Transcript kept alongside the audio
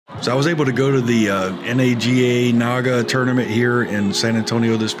So I was able to go to the NAGA tournament here in San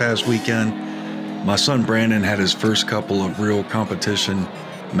Antonio this past weekend. My son Brandon had his first couple of real competition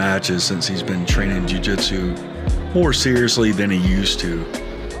matches since he's been training jiu-jitsu more seriously than he used to.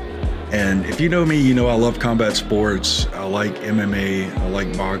 And if you know me, you know I love combat sports. I like MMA, I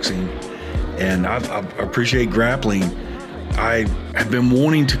like boxing, and I appreciate grappling. I have been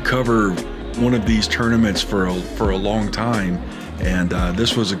wanting to cover one of these tournaments for a long time. And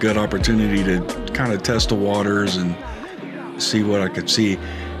this was a good opportunity to kind of test the waters and see what I could see.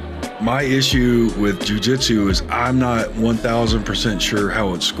 My issue with jiu-jitsu is I'm not 1000% sure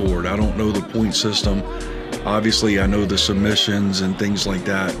how it's scored. I don't know the point system. Obviously, I know the submissions and things like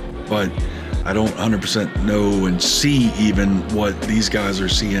that, but I don't 100% know and see even what these guys are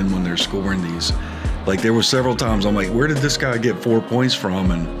seeing when they're scoring these. Like there were several times I'm like, where did this guy get 4 points from?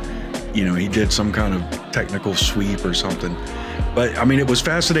 And you know, he did some kind of technical sweep or something. But I mean, it was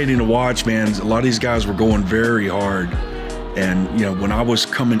fascinating to watch, man. A lot of these guys were going very hard. And, you know, when I was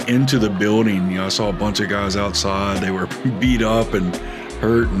coming into the building, you know, I saw a bunch of guys outside. They were beat up and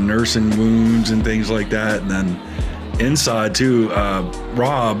hurt and nursing wounds and things like that. And then inside too,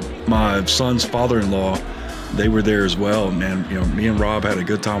 Rob, my son's father-in-law, they were there as well. Man, you know, me and Rob had a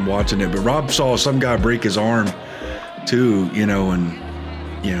good time watching it. But Rob saw some guy break his arm too, you know, and,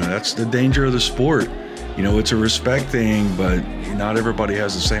 you know, that's the danger of the sport. You know, it's a respect thing, but not everybody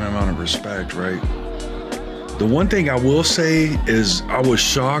has the same amount of respect, right? The one thing I will say is I was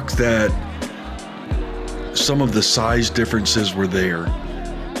shocked that some of the size differences were there.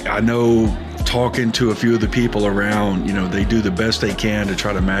 I know talking to a few of the people around, you know, they do the best they can to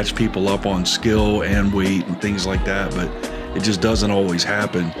try to match people up on skill and weight and things like that, but it just doesn't always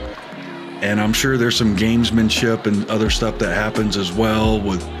happen. And I'm sure there's some gamesmanship and other stuff that happens as well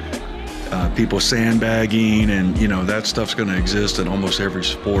with people sandbagging, and you know that stuff's going to exist in almost every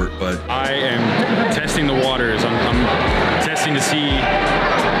sport. But I am testing the waters. I'm testing to see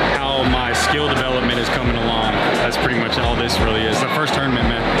how my skill development is coming along. That's pretty much all this really is. The first tournament,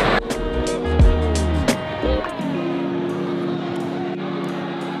 man.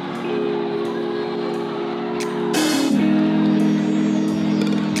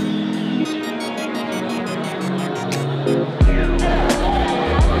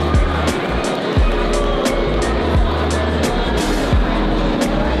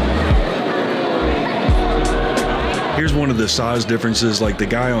 Here's one of the size differences. Like the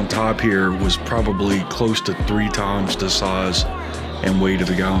guy on top here was probably close to 3 times the size and weight of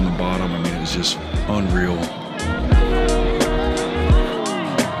the guy on the bottom. I mean, it was just unreal.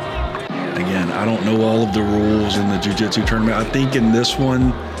 Again, I don't know all of the rules in the jiu-jitsu tournament. I think in this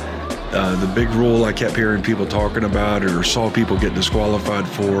one, the big rule I kept hearing people talking about or saw people get disqualified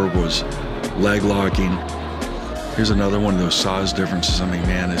for was leg locking. Here's another one of those size differences. I mean,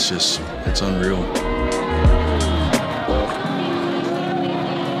 man, it's unreal.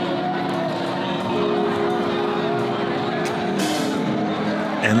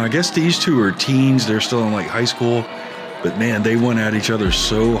 And I guess these two are teens. They're still in like high school, but man, they went at each other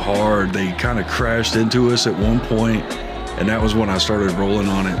so hard. They kind of crashed into us at one point, and that was when I started rolling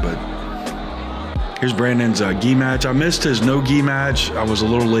on it. But here's Brandon's gi match. I missed his no gi match. I was a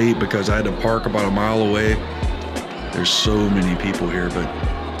little late because I had to park about a mile away. There's so many people here, but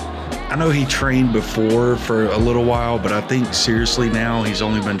I know he trained before for a little while, but I think seriously now he's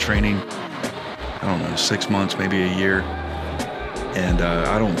only been training, I don't know, 6 months, maybe a year. And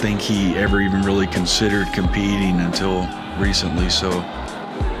I don't think he ever even really considered competing until recently. So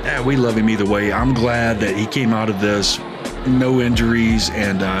yeah, we love him either way. I'm glad that he came out of this, no injuries,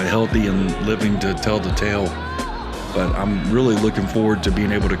 and healthy and living to tell the tale. But I'm really looking forward to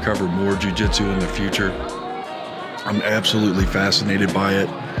being able to cover more jiu-jitsu in the future. I'm absolutely fascinated by it.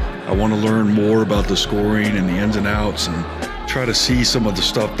 I want to learn more about the scoring and the ins and outs and try to see some of the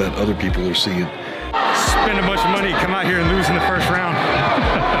stuff that other people are seeing. Spend a bunch of money, come out here and lose in the first round.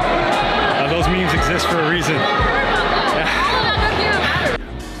 Those memes exist for a reason.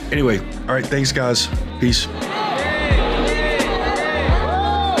 Anyway, all right, thanks guys. Peace.